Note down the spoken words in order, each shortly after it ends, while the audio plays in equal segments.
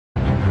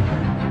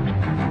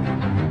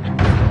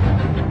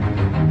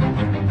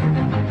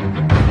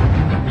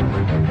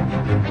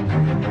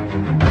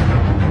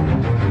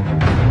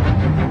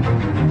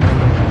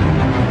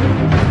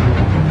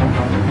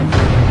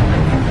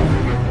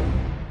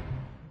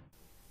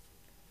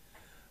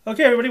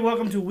Okay, everybody,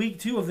 welcome to week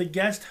 2 of the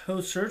guest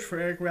host search for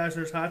Eric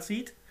Rasners' hot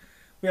seat.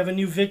 We have a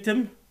new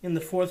victim in the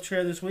 4th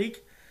chair this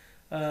week.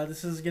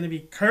 This is going to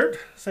be Kurt.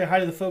 Say hi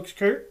to the folks,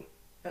 Kurt.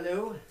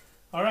 Hello.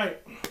 All right,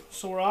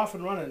 so we're off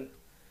and running.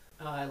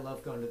 I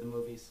love going to the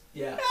movies.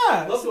 Yeah,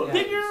 Love going it's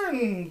bigger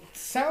and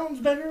sounds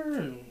better,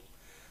 and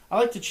I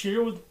like to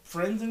cheer with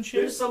friends and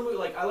shit. There's some,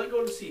 I like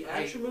going to see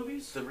action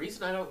movies. The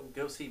reason I don't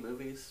go see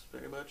movies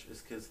very much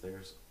is because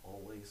there's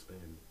always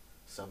been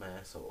some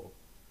asshole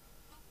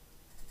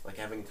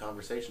having a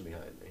conversation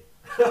behind me.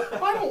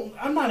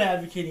 I'm not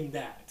advocating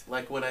that.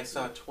 Like when I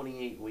saw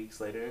 28 Weeks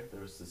Later, there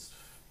was this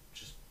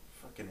just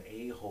fucking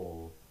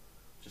a-hole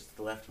just to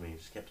the left of me,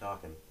 just kept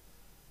talking.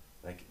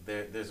 Like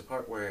there's a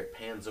part where it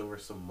pans over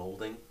some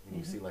molding and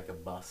you see like a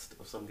bust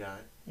of some guy.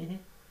 And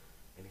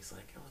he's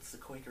like, oh, it's the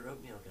Quaker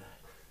oatmeal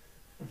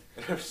guy.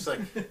 And I'm just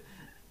like,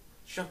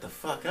 shut the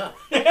fuck up.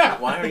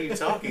 Why are you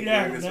talking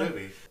during this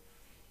movie?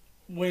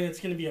 When it's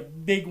going to be a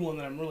big one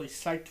that I'm really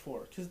psyched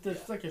for. Because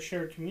there's like a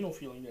shared communal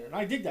feeling there. And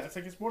I dig that. It's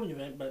like a sporting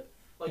event, but...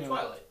 Like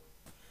Twilight.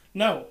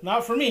 No,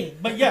 not for me.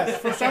 But yes,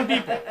 for some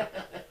people.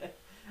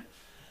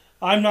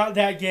 I'm not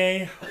that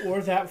gay or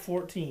that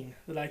 14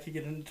 that I could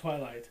get into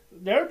Twilight.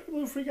 There are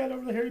people who freak out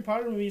over the Harry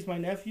Potter movies. My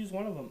nephew's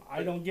one of them.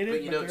 I don't get it.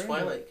 But you know,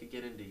 Twilight could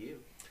get into you.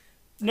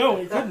 No,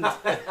 it couldn't.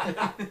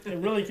 It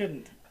really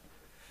couldn't.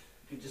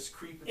 You could just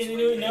creep and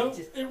you know,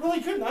 it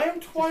really couldn't. I am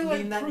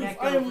Twilight proof.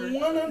 I am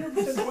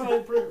 100%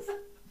 Twilight proof.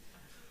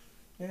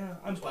 Yeah,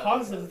 I'm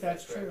positive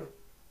that's true.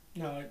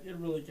 No, it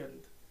really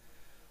couldn't.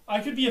 I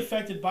could be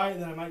affected by it,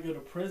 and then I might go to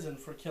prison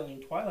for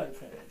killing Twilight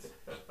fans.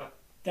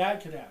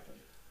 That could happen.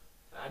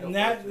 In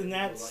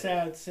that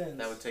sad sense.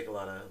 That would take a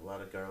lot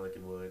of garlic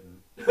and wood.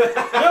 And...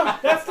 No,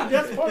 that's the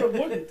best part. It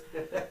wouldn't.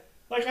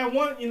 Like, I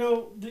want,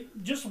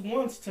 just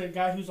once to a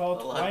guy who's all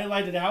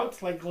Twilighted out,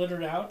 like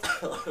glittered out.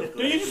 No,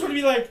 you just want to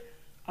be like,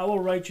 I will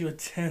write you a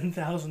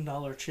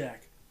 $10,000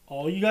 check.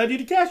 All you gotta do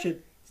to cash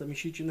it is let me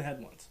shoot you in the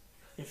head once.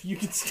 If you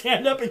can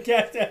stand up and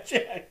cash that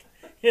check,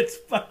 it's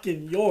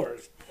fucking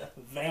yours,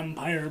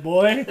 vampire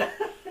boy.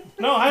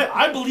 No,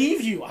 I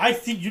believe you. I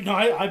think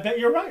I bet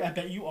you're right. I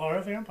bet you are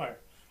a vampire.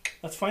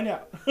 Let's find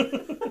out.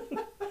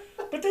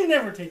 But they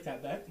never take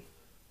that bet.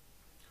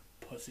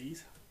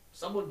 Pussies.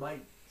 Someone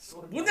might.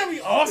 Wouldn't that be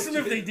awesome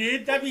if they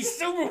did? That'd be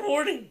so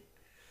rewarding.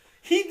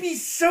 He'd be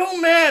so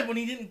mad when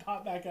he didn't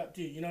pop back up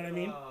too. You know what I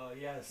mean? Oh,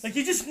 yes. Like,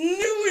 he just knew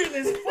it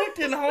in his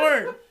fucking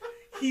heart.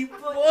 He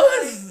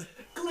was.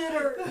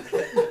 Glitter.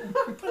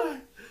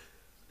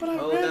 But I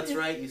oh, that's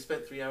right. You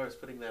spent 3 hours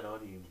putting that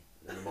on you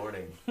in the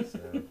morning.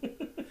 So,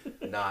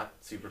 not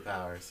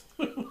superpowers.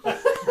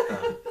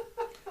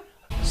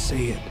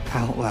 Say it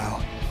out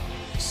loud.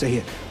 Say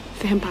it.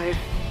 Vampire.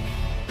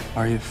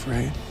 Are you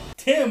afraid?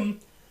 Tim,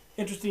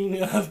 interestingly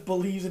enough,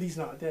 believes that he's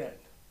not dead.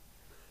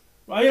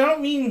 I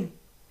don't mean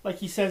like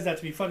he says that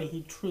to be funny.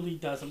 He truly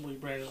doesn't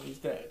believe Brandon Lee's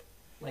dead.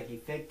 Like he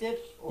faked it?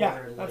 Or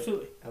yeah,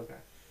 absolutely. Okay.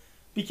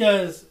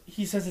 Because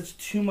he says it's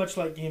too much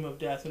like Game of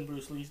Death and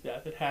Bruce Lee's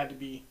death. It had to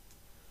be.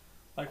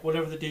 Like,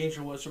 whatever the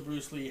danger was for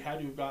Bruce Lee had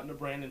to have gotten to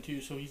Brandon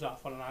too, so he's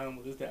off on an island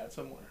with his dad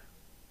somewhere.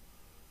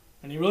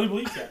 And he really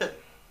believes that.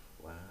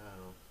 Wow.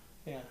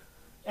 Yeah.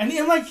 And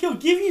he'll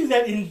give you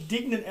that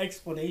indignant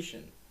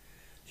explanation.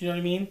 Do you know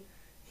what I mean?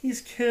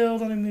 He's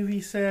killed on a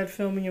movie set,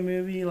 filming a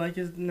movie,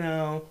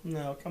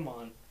 no, come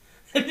on.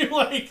 And you're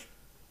like,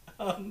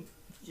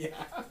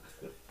 yeah.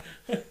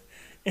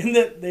 And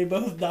that they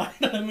both died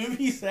on a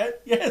movie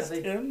set? Yes, Are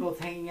they Tim. both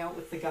hanging out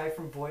with the guy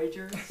from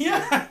Voyager?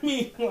 Yeah, I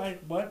mean,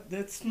 what?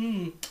 That's,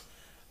 Okay.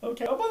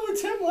 Oh, by the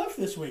way, Tim left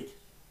this week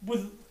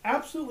with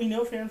absolutely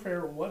no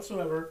fanfare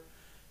whatsoever.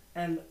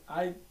 And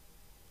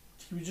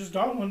he was just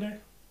gone one day.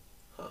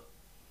 Huh.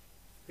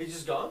 He's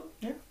just gone?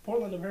 Yeah,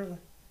 Portland, apparently.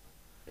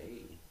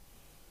 Hey.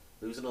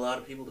 Losing a lot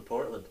of people to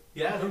Portland.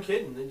 Yeah, no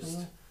kidding. They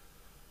just...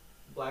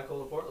 Black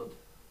hole of Portland.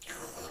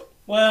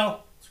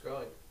 Well... It's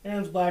growing.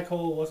 Aaron's black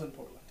hole wasn't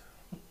Portland.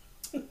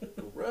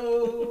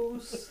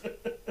 Gross.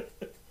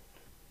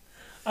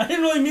 I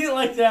didn't really mean it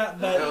like that,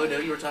 but... No,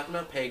 you were talking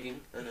about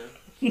pegging. I know.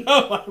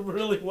 No, I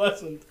really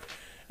wasn't.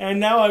 And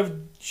now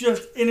I've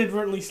just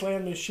inadvertently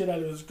slammed the shit out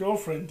of his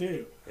girlfriend,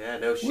 too. Yeah,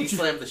 no, she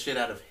slammed the shit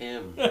out of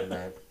him in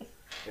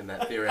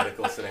that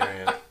theoretical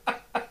scenario.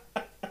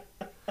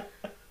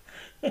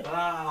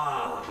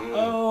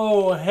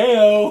 Oh,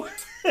 hey-oh.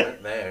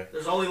 Right there.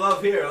 There's only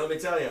love here, let me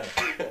tell you.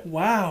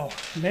 Wow,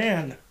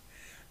 man.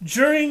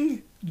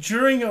 During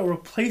a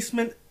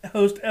replacement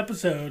host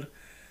episode,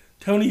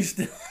 Tony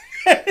still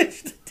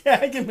managed to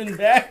tag him in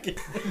back.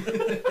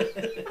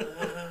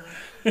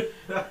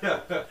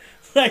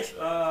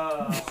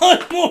 One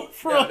more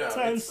for all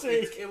time's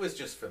sake. It was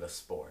just for the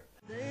sport.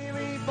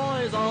 Davy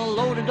boys all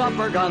loaded up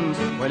our guns,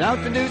 went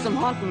out to do some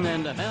hunting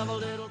and to have a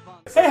little fun.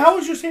 Hey, how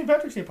was your St.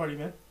 Patrick's Day party,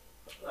 man?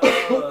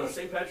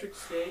 St.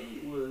 Patrick's Day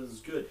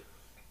was good.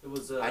 It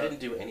was. I didn't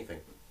do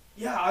anything.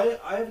 Yeah,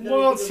 I have never.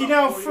 Well, see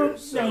now,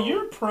 now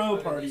you're a pro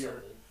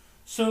partier,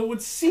 so it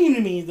would seem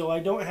to me, though I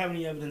don't have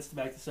any evidence to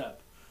back this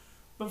up,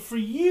 but for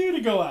you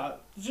to go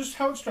out, just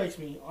how it strikes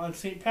me on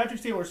St.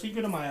 Patrick's Day or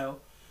Cinco de Mayo,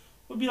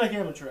 would be like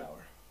amateur hour.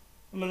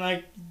 I mean,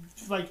 like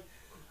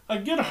a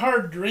good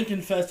hard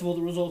drinking festival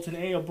that results in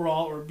A, a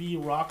brawl, or B,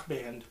 rock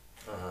band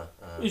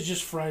is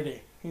just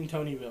Friday in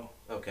Tonyville.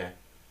 Okay.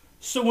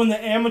 So when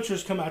the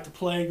amateurs come out to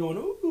play, going,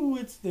 ooh,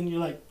 then you're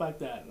like, fuck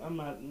that. I'm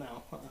not,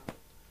 no.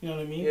 You know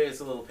what I mean? Yeah, it's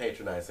a little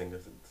patronizing to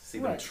see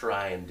them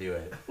try and do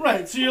it.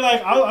 Right, so you're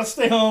like, I'll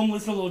stay home,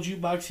 listen to a little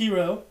Jukebox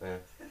Hero. Yeah.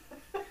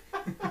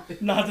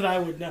 Not that I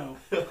would know.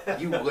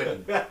 You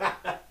wouldn't. Not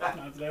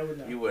that I would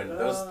know. You wouldn't.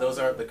 Those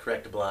aren't the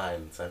correct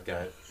blinds. I've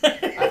got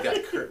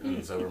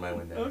curtains over my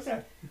windows.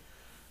 Okay.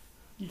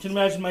 You can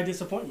imagine my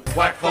disappointment.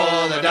 Whack for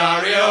the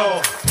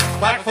Dario,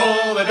 whack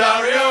for the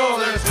Dario,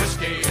 there's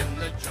whiskey in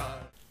the jar.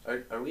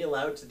 Are we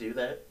allowed to do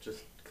that?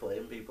 Just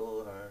claim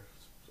people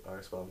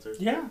our sponsors?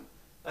 Yeah.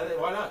 I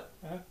think, why not?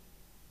 Yeah.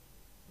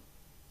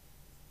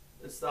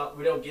 It's not.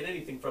 We don't get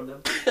anything from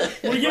them.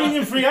 We're giving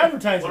them free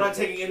advertising. We're not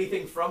taking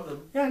anything from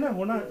them. Yeah, no,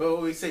 we're not. But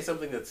when we say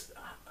something that's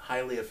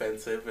highly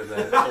offensive and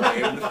then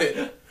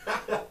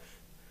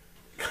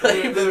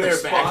claim that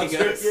they're backing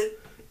us.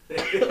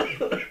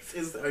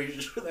 Are you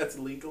sure that's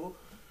legal?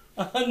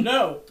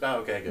 No. Oh,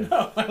 okay, good.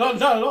 No,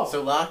 not at all.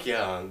 So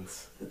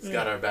Lockyan's has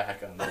got our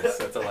back on this.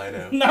 That's all I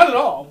know. Not at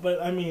all,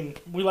 but I mean,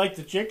 we like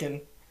the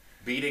chicken.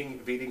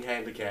 Beating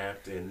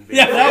handicapped and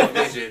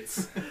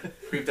midgets,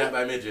 creeped out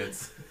by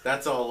midgets.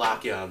 That's all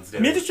Lockyan's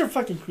doing. Midgets are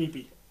fucking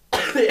creepy.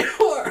 They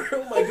are.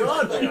 Oh my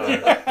god, they are.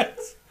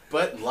 Yes.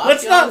 But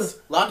let's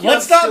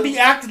not be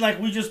acting like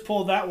we just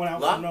pulled that one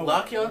out from nowhere.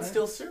 Lockyan right?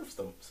 still serves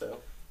them, so.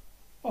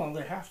 Well,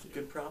 they have to.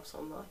 Good props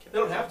on Lockyan. They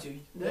don't have to.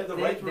 They have the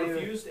right to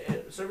refuse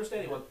service to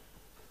anyone.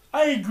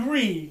 I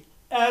agree.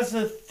 As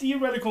a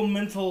theoretical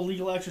mental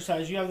legal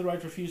exercise, you have the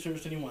right to refuse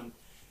service to anyone.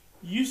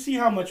 You see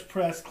how much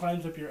press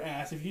climbs up your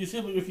ass if you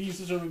simply refuse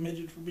to serve a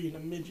midget for being a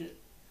midget.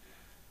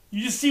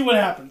 You just see what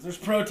happens. There's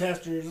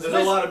protesters. There's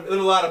a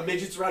lot of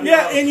midgets around here.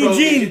 Yeah, in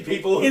Eugene.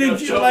 People in who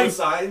Eugene, show like,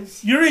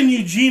 signs. You're in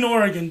Eugene,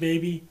 Oregon,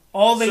 baby.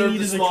 All they Serve need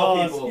the is a small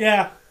cause. people.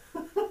 Yeah,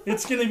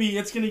 it's gonna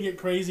get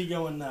crazy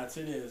going nuts.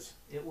 It is.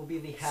 It will be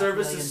the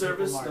Service is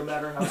service, no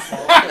matter how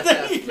small.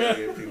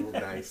 People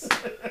nice.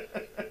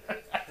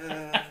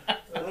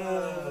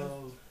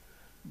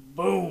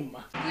 Boom.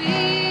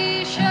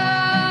 We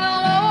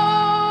shall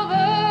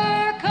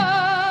overcome.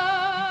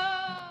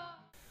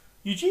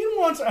 Eugene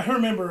once, I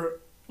remember,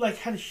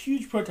 had a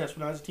huge protest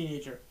when I was a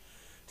teenager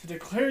to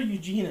declare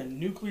Eugene a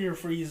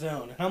nuclear-free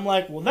zone. And I'm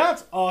like, well,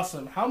 that's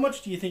awesome. How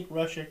much do you think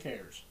Russia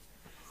cares?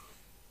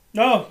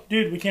 No,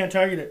 dude, we can't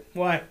target it.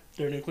 Why?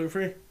 They're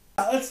nuclear-free.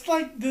 That's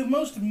like the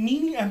most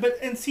meaning.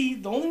 And see,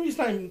 the only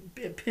reason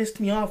it pissed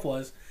me off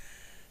was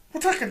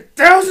we're talking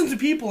thousands of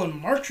people and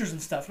marchers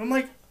and stuff. And I'm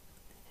like,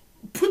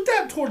 put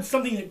that towards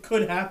something that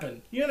could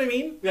happen. You know what I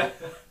mean? Yeah.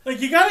 Like,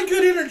 you got a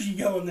good energy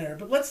going there,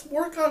 but let's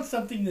work on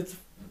something that's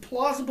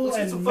plausible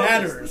and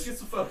matters. Let's get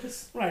some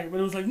focus. Right, but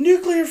it was like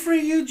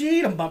nuclear-free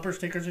Eugene and bumper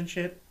stickers and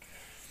shit.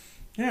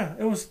 Yeah,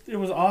 it was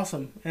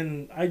awesome,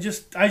 and I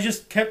just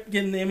kept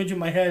getting the image in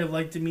my head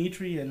of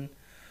Dimitri and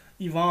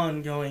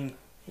Yvonne going,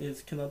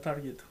 "Is cannot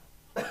target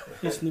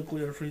this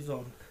nuclear-free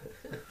zone."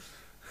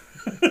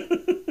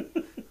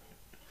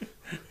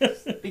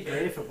 It'd be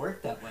great if it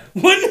worked that way.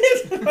 Wouldn't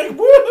it? Like,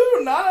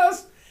 woohoo, not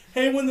us.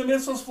 Hey, when the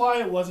missiles fly,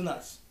 it wasn't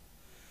us.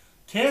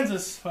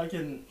 Kansas, I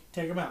can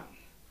take them out.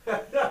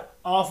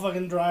 I'll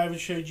fucking drive and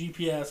show you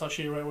GPS. I'll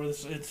show you right where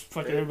this. It's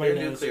fucking everybody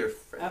knows. Nuclear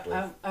friendly.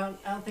 I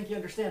don't think you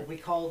understand. We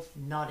called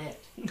not it.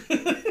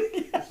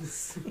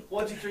 Yes.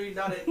 1, 2, 3,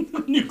 not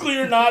it.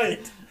 Nuclear, not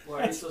it.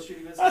 Why are you still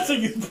shooting this? That's a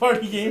good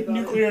party game.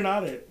 Nuclear,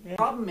 not it. Yeah. The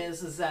problem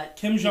is that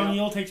Kim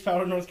Jong-il takes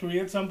power in North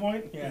Korea at some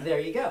point. Yeah.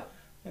 There you go.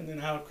 And then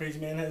how Crazy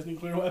Man has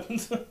nuclear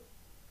weapons.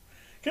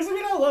 Because, I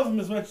mean, I love him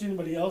as much as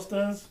anybody else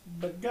does,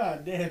 but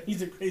god damn,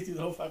 he's a crazy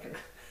little fucker.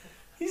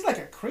 He's like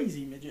a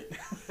crazy midget.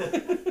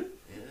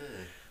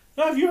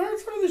 Now, have you heard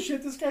some of the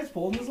shit this guy's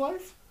pulled in his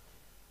life?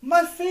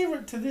 My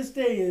favorite to this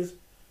day is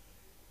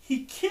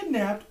he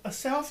kidnapped a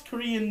South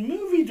Korean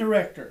movie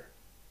director.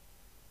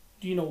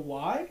 Do you know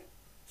why?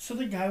 So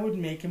the guy would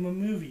make him a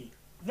movie.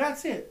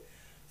 That's it.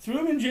 Threw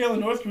him in jail in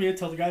North Korea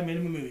till the guy made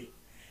him a movie.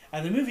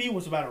 And the movie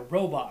was about a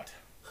robot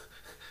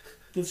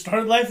that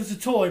started life as a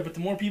toy, but the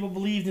more people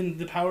believed in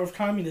the power of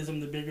communism,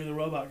 the bigger the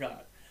robot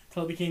got.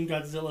 Till it became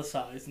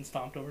Godzilla-sized and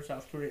stomped over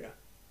South Korea.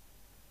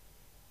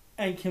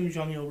 And Kim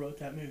Jong-il wrote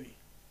that movie.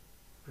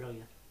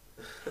 Brilliant.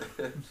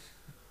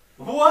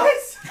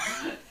 What?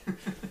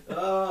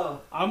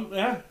 Oh.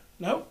 Yeah.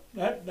 Nope.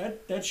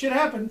 That shit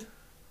happened.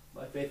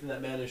 My faith in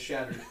that man is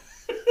shattered.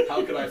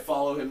 How could I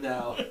follow him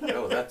now?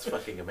 Oh, that's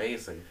fucking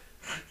amazing.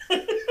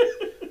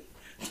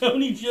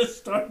 Tony just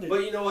started.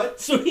 But you know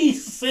what? So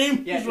he's the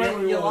same. Yeah, he's right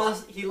where he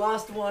was. he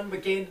lost one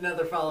but gained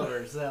another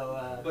follower.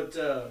 So. But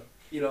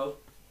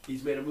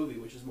he's made a movie,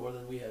 which is more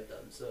than we have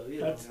done. So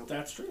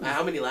That's true.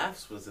 How many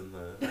laughs was in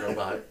the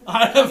robot?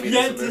 I have Communism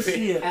yet to movie?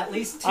 see it. At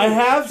least two. I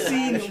have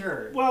seen. I'm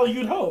sure. Well,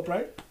 you'd hope,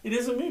 right? It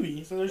is a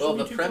movie, so there should Well,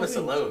 be the two premise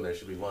things. alone, there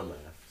should be one laugh.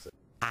 So.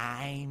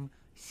 I'm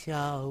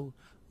so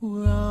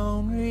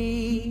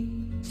lonely,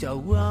 so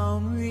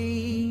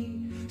lonely,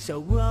 so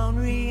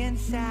lonely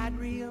inside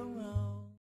real.